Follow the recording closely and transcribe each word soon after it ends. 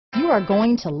are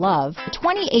going to love the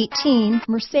 2018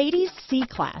 Mercedes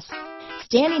C-Class.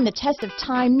 Standing the test of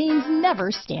time means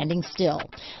never standing still.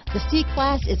 The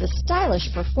C-Class is a stylish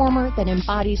performer that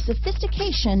embodies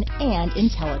sophistication and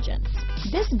intelligence.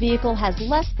 This vehicle has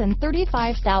less than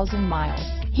 35,000 miles.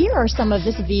 Here are some of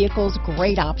this vehicle's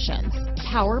great options: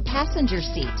 power passenger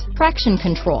seat, traction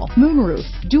control, moonroof,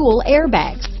 dual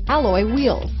airbags, alloy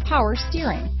wheels, power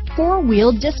steering,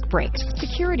 four-wheel disc brakes,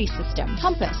 security system,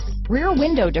 compass, rear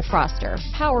window defroster,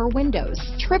 power windows,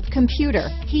 trip computer,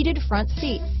 heated front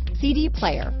seats, CD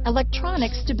player,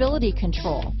 electronic stability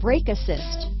control, brake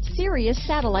assist, Sirius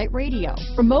satellite radio,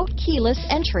 remote keyless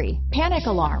entry, panic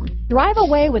alarm. Drive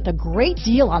away with a great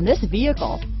deal on this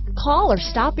vehicle. Call or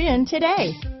stop in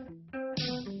today.